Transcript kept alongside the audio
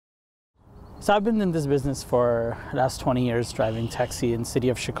So I've been in this business for the last 20 years, driving taxi in the city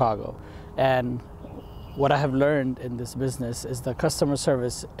of Chicago. And what I have learned in this business is the customer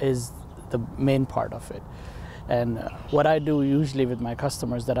service is the main part of it. And what I do usually with my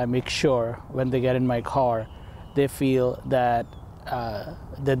customers, that I make sure when they get in my car, they feel that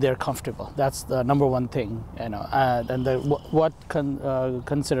they're comfortable. That's the number one thing, you know.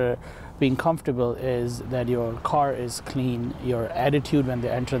 Consider being comfortable is that your car is clean, your attitude when they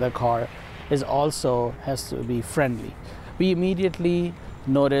enter the car is also has to be friendly. We immediately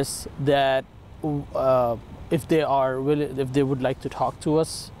notice that if they would like to talk to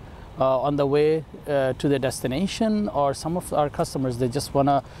us on the way to their destination, or some of our customers, they just want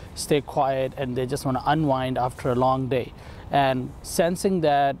to stay quiet and they just want to unwind after a long day. And sensing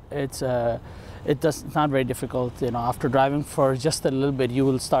that it's not very difficult, you know. After driving for just a little bit, you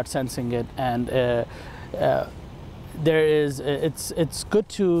will start sensing it, and it's good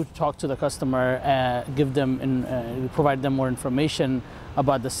to talk to the customer, provide them more information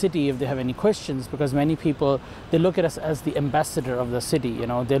about the city if they have any questions, because many people, they look at us as the ambassador of the city, you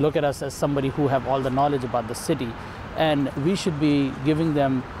know. They look at us as somebody who have all the knowledge about the city, and we should be giving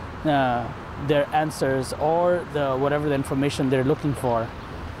them their answers or whatever the information they're looking for.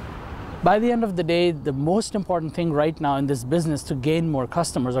 By the end of the day, the most important thing right now in this business to gain more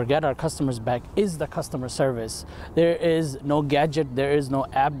customers or get our customers back is the customer service. There is no gadget, there is no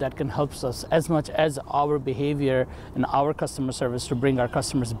app that can help us as much as our behavior and our customer service to bring our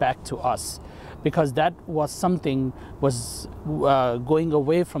customers back to us, because that was something going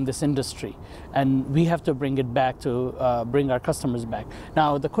away from this industry, and we have to bring it back to bring our customers back.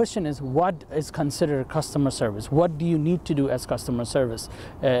 Now the question is, what is considered customer service? What do you need to do as customer service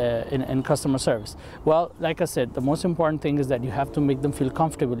in customer service? Well, like I said, the most important thing is that you have to make them feel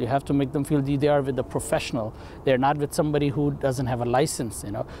comfortable. You have to make them feel they are with a professional. They're not with somebody who doesn't have a license,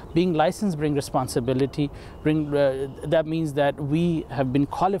 you know. Being licensed brings responsibility. That means that we have been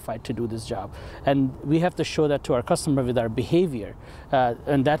qualified to do this job, and we have to show that to our customer with our behavior,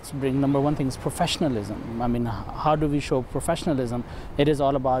 and that's number one thing is professionalism. I mean, how do we show professionalism? It is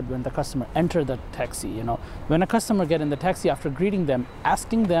all about when the customer enter the taxi, you know. When a customer get in the taxi, after greeting them,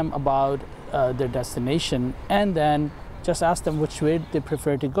 asking them about their destination, and then just ask them which way they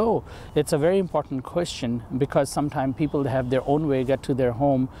prefer to go. It's a very important question, because sometimes people have their own way get to their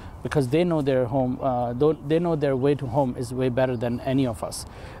home, because they know their home, they know their way to home is way better than any of us.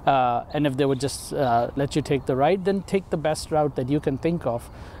 And if they would just let you take the right, then take the best route that you can think of.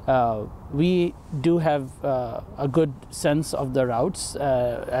 We do have a good sense of the routes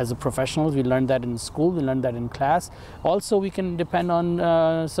as a professionals. We learned that in school, we learned that in class. Also, we can depend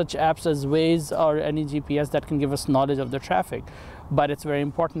on such apps as Waze or any GPS that can give us knowledge of the traffic. But it's very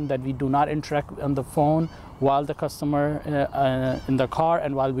important that we do not interact on the phone while the customer in the car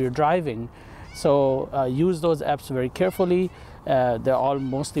and while we're driving. So use those apps very carefully. They all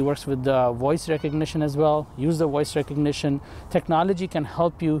mostly works with the voice recognition as well. Use the voice recognition. Technology can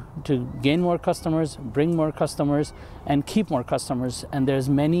help you to gain more customers, bring more customers, and keep more customers. And there's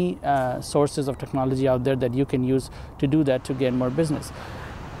many sources of technology out there that you can use to do that, to gain more business.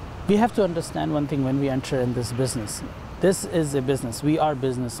 We have to understand one thing when we enter in this business. This is a business. We are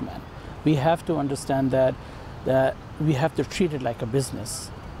businessmen. We have to understand that we have to treat it like a business.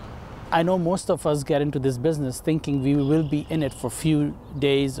 I know most of us get into this business thinking we will be in it for a few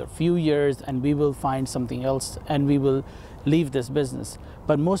days or few years, and we will find something else and we will leave this business.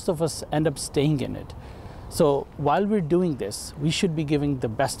 But most of us end up staying in it. So while we're doing this, we should be giving the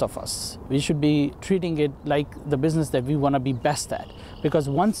best of us. We should be treating it like the business that we want to be best at. Because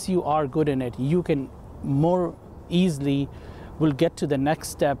once you are good in it, you can more easily will get to the next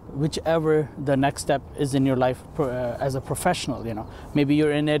step, whichever the next step is in your life as a professional, you know. Maybe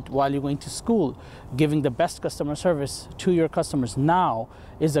you're in it while you're going to school. Giving the best customer service to your customers now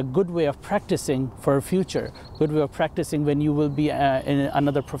is a good way of practicing for a future, good way of practicing when you will be in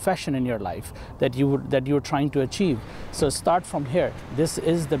another profession in your life that you're trying to achieve. So start from here. This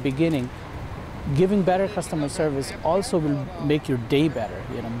is the beginning. Giving better customer service also will make your day better.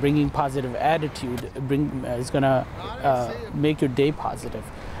 You know, bringing positive attitude is gonna make your day positive.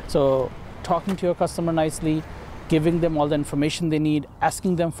 So talking to your customer nicely, giving them all the information they need,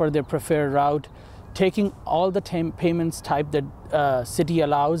 asking them for their preferred route, taking all the payments type that city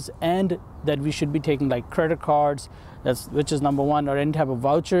allows and that we should be taking, like credit cards, which is number one, or any type of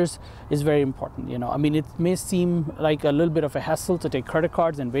vouchers, is very important. You know, I mean, it may seem like a little bit of a hassle to take credit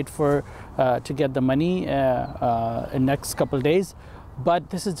cards and wait for to get the money in next couple of days, But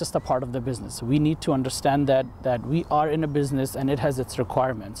this is just a part of the business. We need to understand that we are in a business and it has its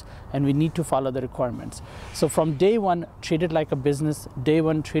requirements, and we need to follow the requirements. So from day one, treat it like a business. Day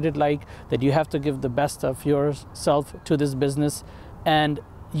one, treat it like that you have to give the best of yourself to this business, and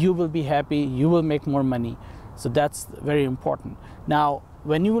you will be happy, you will make more money. So that's very important. Now,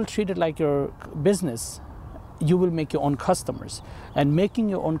 when you will treat it like your business, you will make your own customers, and making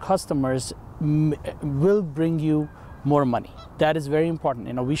your own customers will bring you more money. That is very important.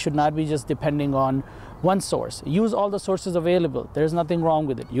 You know, we should not be just depending on one source. Use all the sources available. There's nothing wrong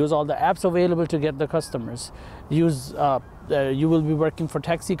with it. Use all the apps available to get the customers. Use you will be working for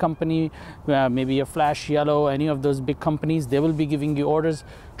taxi company, maybe a Flash, Yellow, any of those big companies. They will be giving you orders.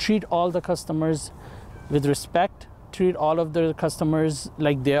 Treat all the customers with respect. Treat all of the customers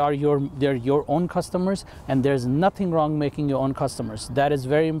like they're your own customers, and there's nothing wrong making your own customers. That is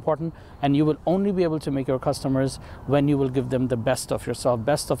very important, and you will only be able to make your customers when you will give them the best of yourself,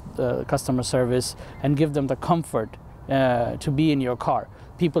 best of the customer service, and give them the comfort to be in your car.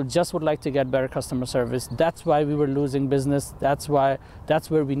 People just would like to get better customer service. That's why we were losing business. That's where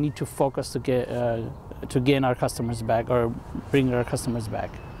we need to focus to gain our customers back, or bring our customers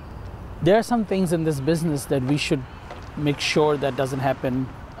back. There are some things in this business that we should make sure that doesn't happen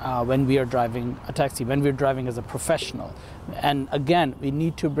when we are driving a taxi, when we're driving as a professional. And again, we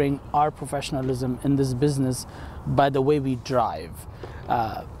need to bring our professionalism in this business by the way we drive.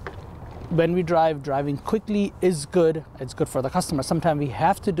 When we drive, driving quickly is good. It's good for the customer. Sometimes we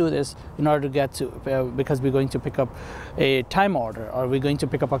have to do this in order to get to, because we're going to pick up a time order, or we're going to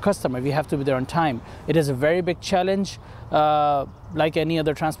pick up a customer. We have to be there on time. It is a very big challenge, like any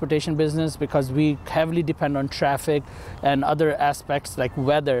other transportation business, because we heavily depend on traffic and other aspects like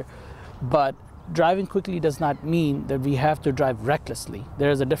weather. But driving quickly does not mean that we have to drive recklessly. There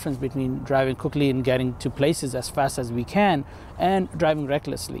is a difference between driving quickly and getting to places as fast as we can, and driving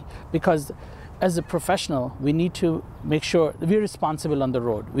recklessly. Because as a professional, we need to make sure we're responsible on the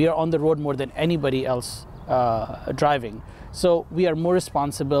road. We are on the road more than anybody else driving. So we are more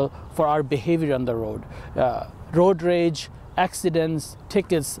responsible for our behavior on the road. Road rage, accidents,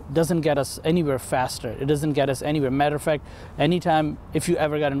 tickets doesn't get us anywhere faster. It doesn't get us anywhere. Matter of fact, anytime, if you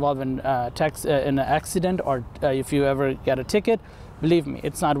ever got involved in in an accident, or if you ever get a ticket, believe me,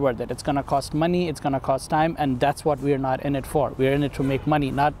 it's not worth it. It's going to cost money, it's going to cost time, and that's what we're not in it for. We're in it to make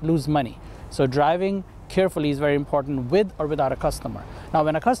money, not lose money. So driving carefully is very important, with or without a customer. Now,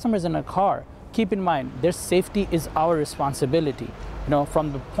 when a customer is in a car, keep in mind, their safety is our responsibility. You know,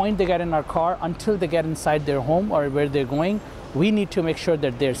 from the point they get in our car until they get inside their home or where they're going, we need to make sure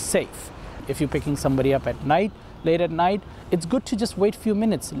that they're safe. If you're picking somebody up at night, late at night, it's good to just wait a few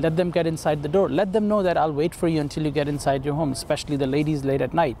minutes. Let them get inside the door. Let them know that I'll wait for you until you get inside your home, especially the ladies late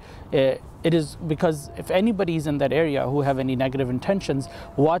at night. It is because if anybody's in that area who have any negative intentions,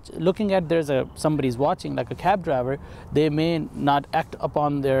 looking at somebody's watching, like a cab driver, they may not act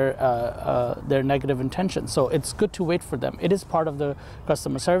upon their negative intentions. So it's good to wait for them. It is part of the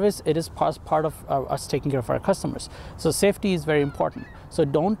customer service. It is part of us taking care of our customers. So safety is very important. So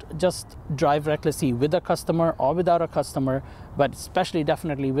don't just drive recklessly with a customer or without a customer, but especially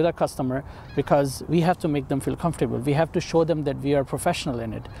definitely with a customer, because we have to make them feel comfortable. We have to show them that we are professional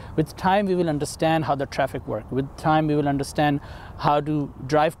in it. With time, we will understand how the traffic works. With time, we will understand how to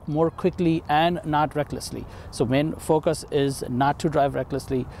drive more quickly and not recklessly. So main focus is not to drive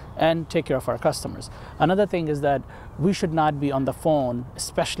recklessly and take care of our customers. Another thing is that we should not be on the phone,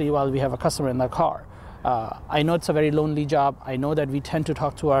 especially while we have a customer in the car. I know it's a very lonely job. I know that we tend to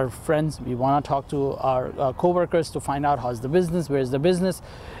talk to our friends. We want to talk to our co-workers to find out how's the business, where's the business.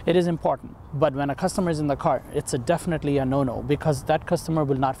 It is important. But when a customer is in the car, it's definitely a no-no, because that customer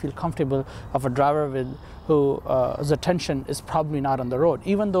will not feel comfortable of a driver whose attention is probably not on the road.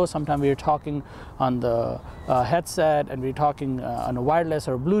 Even though sometimes we're talking on the headset and we're talking on a wireless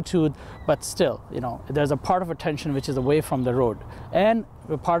or Bluetooth, but still, you know, there's a part of attention which is away from the road. And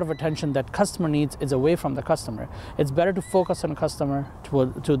a part of attention that customer needs is away from the customer. It's better to focus on customer,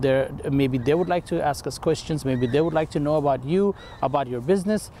 maybe they would like to ask us questions, maybe they would like to know about you, about your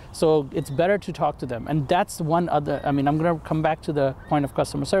business. So it's better to talk to them. And that's one other, I'm going to come back to the point of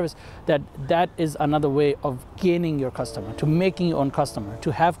customer service, that is another way of gaining your customer, to making your own customer,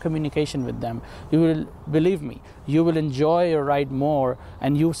 to have communication with them. You will, believe me, you will enjoy your ride more,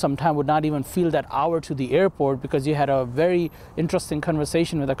 and you sometimes would not even feel that hour to the airport because you had a very interesting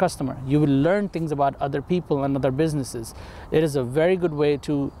conversation with a customer. You will learn things about other people and other businesses. It is a very good way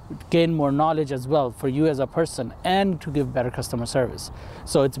to gain more knowledge as well for you as a person, and to give better customer service.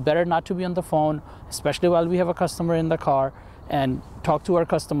 So it's better not to be on the phone, especially while we have a customer in the car, and talk to our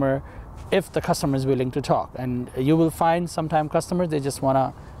customer if the customer is willing to talk. And you will find sometimes customers, they just want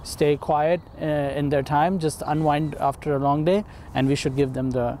to stay quiet in their time, just unwind after a long day, and we should give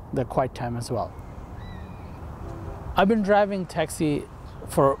them the quiet time as well. I've been driving taxi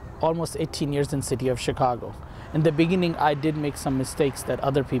for almost 18 years in the city of Chicago. In the beginning, I did make some mistakes that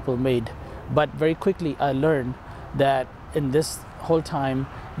other people made, but very quickly I learned that in this whole time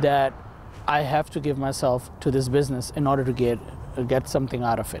that I have to give myself to this business in order to get something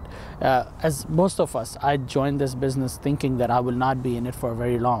out of it. As most of us, I joined this business thinking that I will not be in it for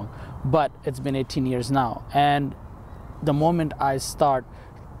very long, but it's been 18 years now. And the moment I start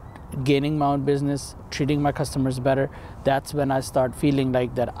gaining my own business, treating my customers better, that's when I start feeling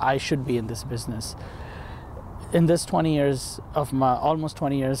like that I should be in this business. In this 20 years of almost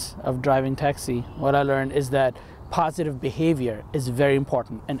 20 years of driving taxi, what I learned is that positive behavior is very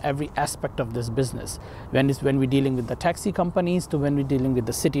important in every aspect of this business. When we're dealing with the taxi companies to when we're dealing with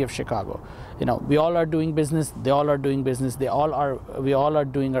the city of Chicago. You know, we all are doing business, they all are doing business, we all are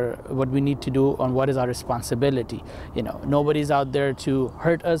doing what we need to do on what is our responsibility. You know, nobody's out there to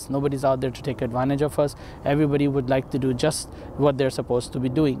hurt us, nobody's out there to take advantage of us. Everybody would like to do just what they're supposed to be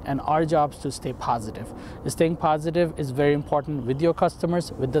doing, and our job is to stay positive. Staying positive is very important with your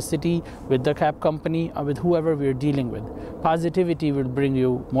customers, with the city, with the cab company, or with whoever we're dealing with. Positivity will bring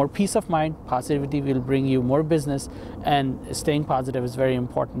you more peace of mind, positivity will bring you more business, and staying positive is very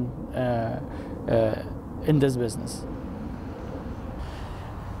important in this business.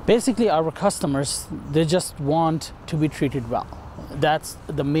 Basically, our customers, they just want to be treated well. That's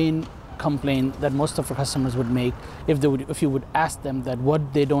the main complaint that most of our customers would make if you would ask them that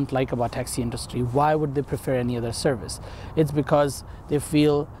what they don't like about taxi industry, why would they prefer any other service? It's because they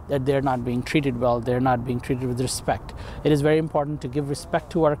feel that they're not being treated well, they're not being treated with respect. It is very important to give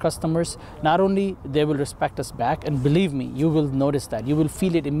respect to our customers. Not only they will respect us back, and believe me, you will notice that, you will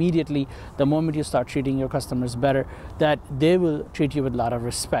feel it immediately the moment you start treating your customers better, that they will treat you with a lot of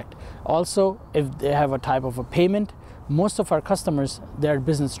respect. Also, if they have a type of a payment, most of our customers, they are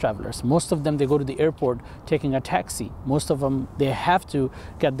business travelers. Most of them, they go to the airport taking a taxi. Most of them, they have to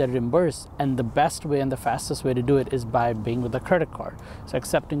get their reimbursed, and the best way and the fastest way to do it is by being with a credit card. So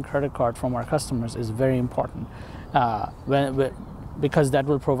accepting credit card from our customers is very important because that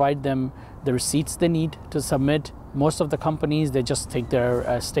will provide them the receipts they need to submit. Most of the companies, they just take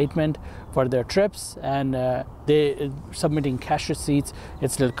their statement for their trips, and they submitting cash receipts.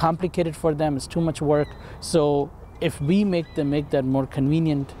 It's a little complicated for them, it's too much work. So if we make that more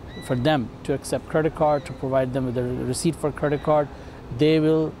convenient for them to accept credit card, to provide them with a receipt for credit card, they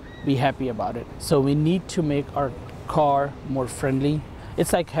will be happy about it. So we need to make our car more friendly.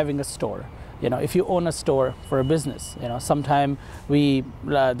 It's like having a store. You know, if you own a store for a business, you know, sometime we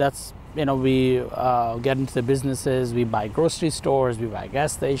get into the businesses, we buy grocery stores, we buy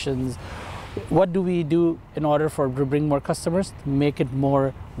gas stations. What do we do in order to bring more customers? Make it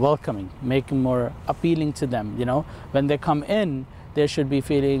more welcoming, make it more appealing to them. You know, when they come in, they should be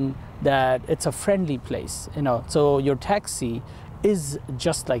feeling that it's a friendly place. You know, so your taxi is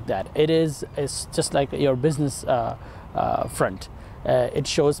just like that. It's just like your business front. It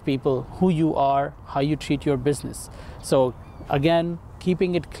shows people who you are, how you treat your business. So again,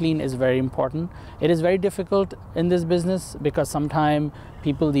 keeping it clean is very important. It is very difficult in this business because sometimes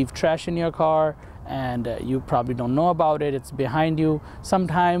people leave trash in your car and you probably don't know about it. It's behind you.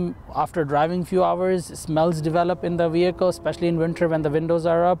 Sometimes after driving a few hours, smells develop in the vehicle, especially in winter when the windows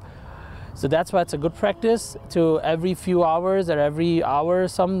are up. So that's why it's a good practice to every few hours or every hour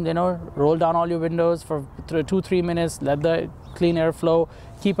roll down all your windows for 2-3 minutes, let the clean air flow,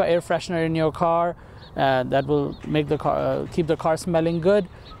 keep an air freshener in your car. That will make the car, keep the car smelling good,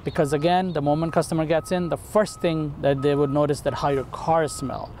 because again, the moment customer gets in, the first thing that they would notice that how your car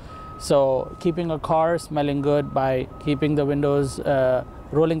smell. So keeping a car smelling good by keeping the windows,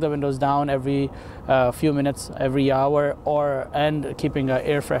 rolling the windows down every few minutes, every hour, and keeping an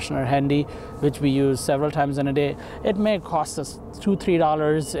air freshener handy, which we use several times in a day. It may cost us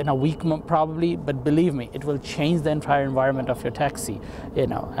 $2-3 in a week probably, but believe me, it will change the entire environment of your taxi. You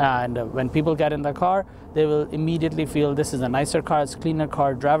know, and when people get in the car, they will immediately feel this is a nicer car, it's a cleaner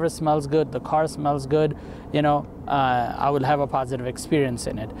car, driver smells good, the car smells good. You know, I will have a positive experience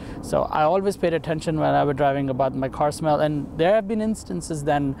in it. So I always paid attention when I was driving about my car smell, and there have been instances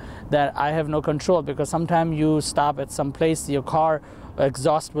then that I have no control, because sometimes you stop at some place, your car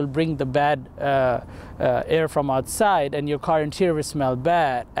exhaust will bring the bad air from outside, and your car interior will smell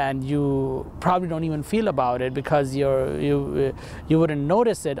bad, and you probably don't even feel about it because you wouldn't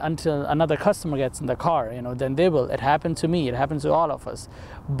notice it until another customer gets in the car. You know, then they will. It happened to me. It happens to all of us.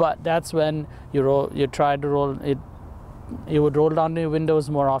 But that's when you try to roll it you would roll down your windows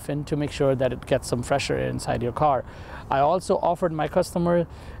more often to make sure that it gets some fresh air inside your car. I also offered my customer,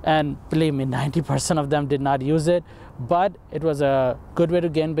 and believe me, 90% of them did not use it, but it was a good way to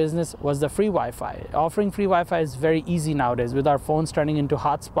gain business, was the free Wi-Fi. Offering free Wi-Fi is very easy nowadays with our phones turning into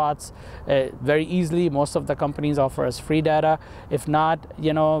hotspots very easily. Most of the companies offer us free data. If not,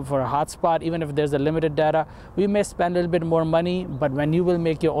 you know, for a hotspot, even if there's a limited data, we may spend a little bit more money, but when you will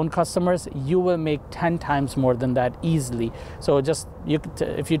make your own customers, you will make 10 times more than that easily. So just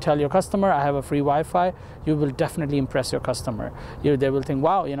if you tell your customer, I have a free Wi-Fi, you will definitely impress your customer. They will think,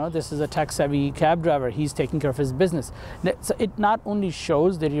 wow, you know, this is a tech-savvy cab driver. He's taking care of his business. So it not only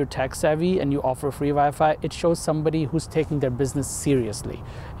shows that you're tech-savvy and you offer free Wi-Fi, it shows somebody who's taking their business seriously.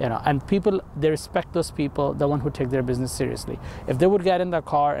 You know, and people, they respect those people, the one who take their business seriously. If they would get in the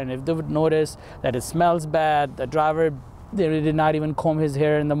car and if they would notice that it smells bad, the driver, they did not even comb his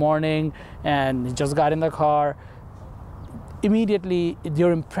hair in the morning and he just got in the car, immediately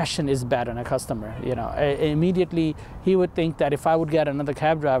your impression is bad on a customer. You know, immediately he would think that if I would get another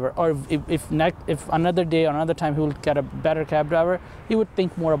cab driver, or if another day or another time he would get a better cab driver, he would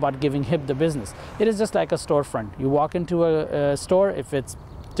think more about giving him the business. It is just like a storefront. You walk into a store, if it's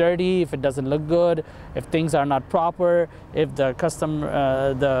dirty, if it doesn't look good, if things are not proper, if the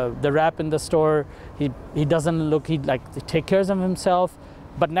the rep in the store, he doesn't look, he take care of himself.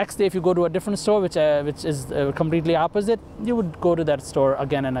 But next day, if you go to a different store, which is completely opposite, you would go to that store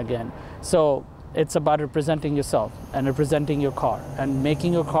again and again. So it's about representing yourself and representing your car and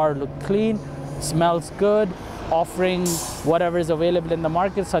making your car look clean, smells good, offering whatever is available in the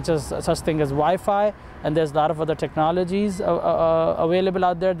market, such thing as Wi-Fi. And there's a lot of other technologies available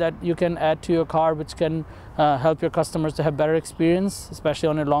out there that you can add to your car, which can help your customers to have better experience, especially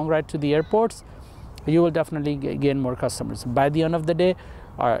on a long ride to the airports. You will definitely gain more customers. By the end of the day,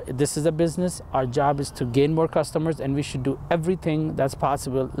 this is a business. Our job is to gain more customers, and we should do everything that's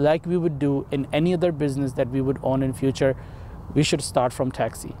possible like we would do in any other business that we would own in future. We should start from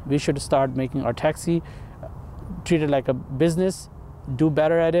taxi. We should start making our taxi treated like a business, do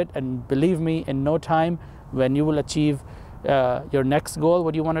better at it, and believe me, in no time, when you will achieve your next goal,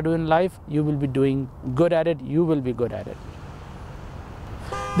 what you want to do in life, you will be doing good at it. You will be good at it.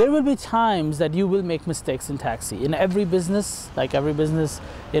 There will be times that you will make mistakes in taxi. In every business, like every business,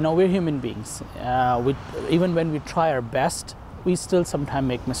 you know, we're human beings. Even when we try our best, we still sometimes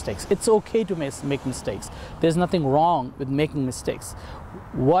make mistakes. It's okay to make mistakes. There's nothing wrong with making mistakes.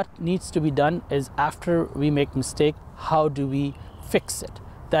 What needs to be done is, after we make mistake, how do we fix it?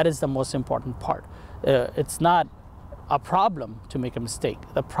 That is the most important part. It's not a problem to make a mistake.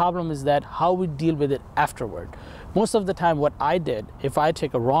 The problem is that how we deal with it afterward. Most of the time, what I did, if I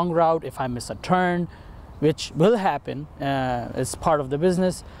take a wrong route, if I miss a turn, which will happen as part of the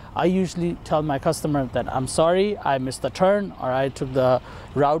business, I usually tell my customer that I'm sorry, I missed the turn, or I took the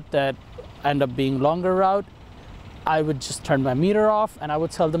route that ended up being longer route. I would just turn my meter off and I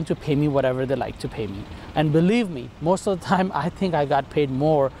would tell them to pay me whatever they like to pay me. And believe me, most of the time, I think I got paid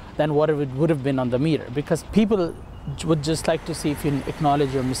more than what it would have been on the meter, because people would just like to see if you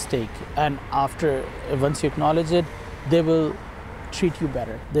acknowledge your mistake, and once you acknowledge it, they will treat you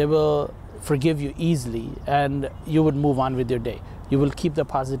better. They will forgive you easily, and you would move on with your day. You will keep the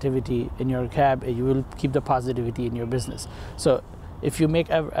positivity in your cab, you will keep the positivity in your business. So if you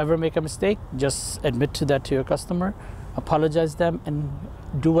ever make a mistake, just admit to that to your customer, apologize them, and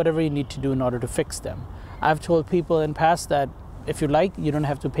do whatever you need to do in order to fix them. I've told people in past that if you like, you don't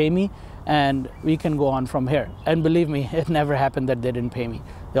have to pay me, and we can go on from here. And believe me, it never happened that they didn't pay me.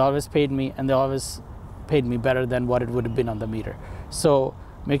 They always paid me, and they always paid me better than what it would have been on the meter. So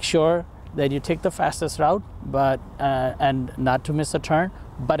make sure that you take the fastest route, and not to miss a turn.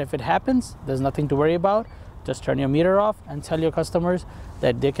 But if it happens, there's nothing to worry about. Just turn your meter off and tell your customers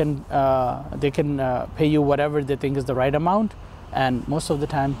that they can pay you whatever they think is the right amount, and most of the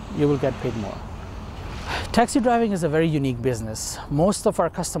time you will get paid more. Taxi driving is a very unique business. Most of our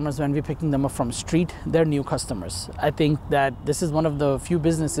customers, when we're picking them up from street, they're new customers. I think that this is one of the few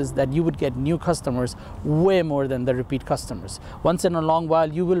businesses that you would get new customers way more than the repeat customers. Once in a long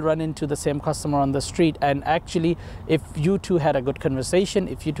while, you will run into the same customer on the street, and actually, if you two had a good conversation,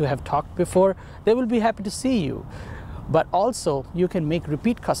 if you two have talked before, they will be happy to see you. But also, you can make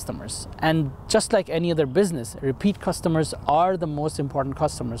repeat customers. And just like any other business, repeat customers are the most important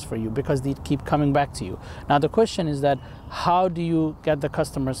customers for you, because they keep coming back to you. Now, the question is that, how do you get the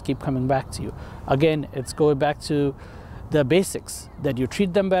customers keep coming back to you? Again, it's going back to the basics, that you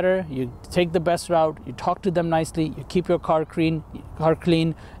treat them better, you take the best route, you talk to them nicely, you keep your car clean,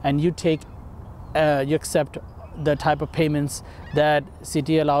 and you accept the type of payments that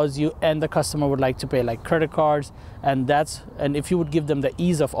city allows you and the customer would like to pay, like credit cards. And if you would give them the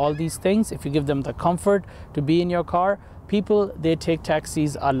ease of all these things, if you give them the comfort to be in your car, people, they take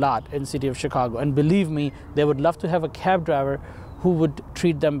taxis a lot in city of Chicago. And believe me, they would love to have a cab driver who would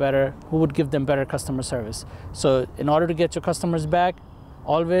treat them better, who would give them better customer service. So in order to get your customers back,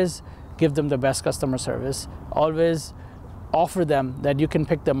 always give them the best customer service. Always offer them that you can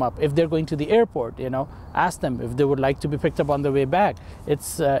pick them up. If they're going to the airport, ask them if they would like to be picked up on the way back.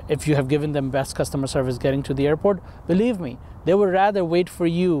 If you have given them best customer service getting to the airport, believe me, they would rather wait for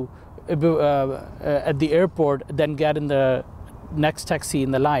you at the airport than get in the next taxi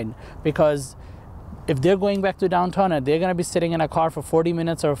in the line. Because if they're going back to downtown and they're going to be sitting in a car for 40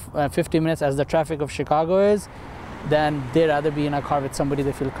 minutes or 50 minutes as the traffic of Chicago is, then they'd rather be in a car with somebody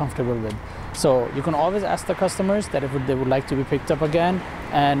they feel comfortable with. So you can always ask the customers that if they would like to be picked up again,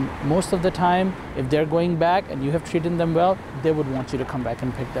 and most of the time, if they're going back and you have treated them well, they would want you to come back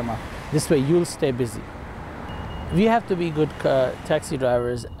and pick them up. This way you'll stay busy. We have to be good taxi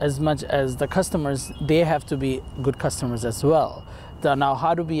drivers as much as the customers, they have to be good customers as well. Now,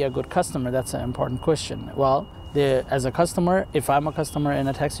 how to be a good customer? That's an important question. Well, as a customer, if I'm a customer and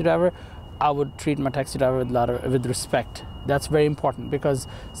a taxi driver, I would treat my taxi driver with respect. That's very important, because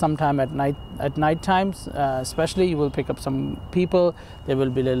sometime at night times, especially, you will pick up some people. They will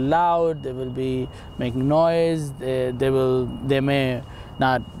be a little loud. They will be making noise. They may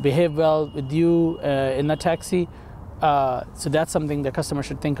not behave well with you in a taxi. So that's something the customer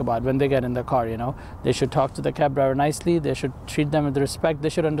should think about when they get in the car. They should talk to the cab driver nicely. They should treat them with respect. They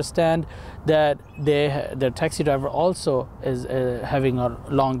should understand that their taxi driver also is having a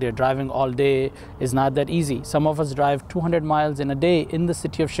long day. Driving all day is not that easy. Some of us drive 200 miles in a day in the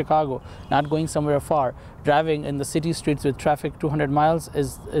city of Chicago, not going somewhere far. Driving in the city streets with traffic 200 miles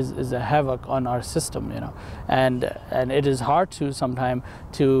is a havoc on our system. And it is hard to sometimes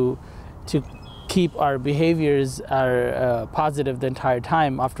to keep our behaviors positive the entire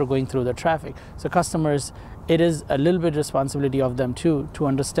time after going through the traffic. So customers, it is a little bit responsibility of them too, to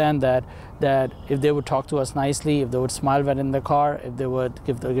understand that if they would talk to us nicely, if they would smile when in the car, if they would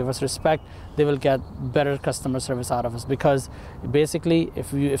give us respect, they will get better customer service out of us. Because basically,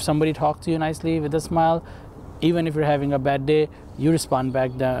 if somebody talks to you nicely with a smile, even if you're having a bad day, you respond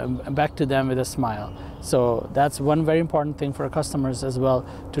back to them with a smile. So that's one very important thing for customers as well,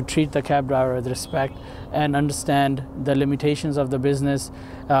 to treat the cab driver with respect and understand the limitations of the business.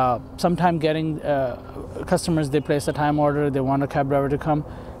 Sometimes getting customers, they place a time order, they want a cab driver to come.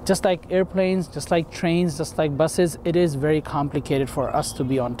 Just like airplanes, just like trains, just like buses, it is very complicated for us to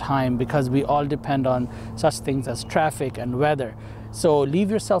be on time, because we all depend on such things as traffic and weather. So leave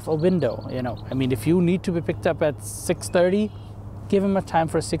yourself a window. If you need to be picked up at 6:30, give him a time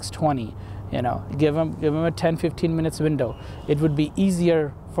for 6:20. Give him a 10-15 minutes window. It would be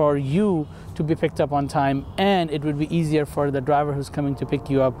easier for you to be picked up on time, and it would be easier for the driver who's coming to pick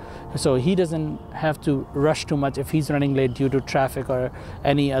you up, so he doesn't have to rush too much if he's running late due to traffic or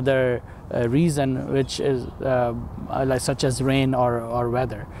any other reason, which is such as rain or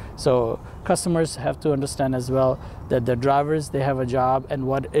weather. So customers have to understand as well that the drivers, they have a job, and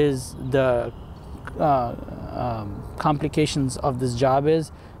what is the complications of this job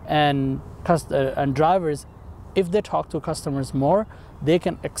is, and drivers, if they talk to customers more, they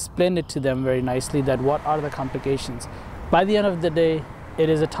can explain it to them very nicely, that what are the complications. By the end of the day, it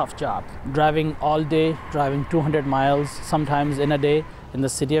is a tough job. Driving all day, driving 200 miles sometimes in a day in the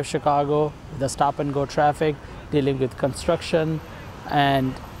city of Chicago, the stop and go traffic, dealing with construction,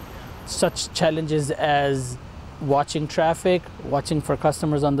 and such challenges as watching traffic, watching for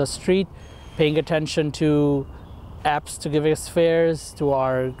customers on the street, paying attention to apps to give us fares, to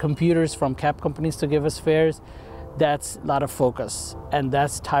our computers from cab companies to give us fares. That's a lot of focus, and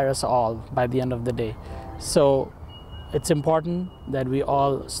that's tires us all by the end of the day. So it's important that we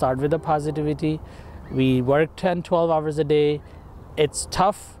all start with the positivity. We work 10-12 hours a day. It's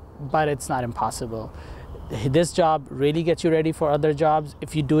tough, but it's not impossible. This job really gets you ready for other jobs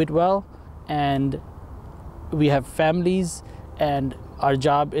if you do it well. And we have families, and our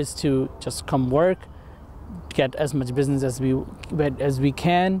job is to just come work, get as much business as we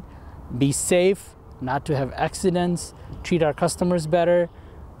can, be safe, not to have accidents, treat our customers better,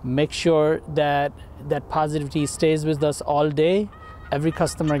 make sure that positivity stays with us all day. Every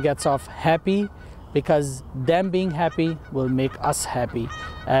customer gets off happy, because them being happy will make us happy.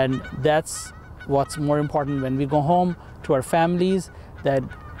 And that's what's more important when we go home to our families, that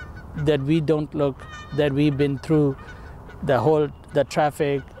we don't look, that we've been through the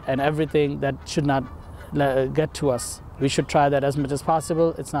traffic and everything. That should not get to us. We should try that as much as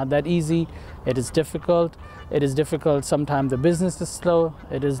possible. It's not that easy. It is difficult. It is difficult sometimes the business is slow.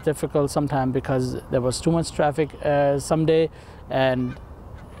 It is difficult sometimes because there was too much traffic someday, and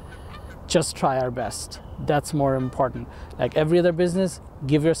just try our best. That's more important. Like every other business,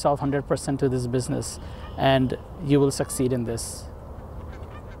 give yourself 100% to this business and you will succeed in this.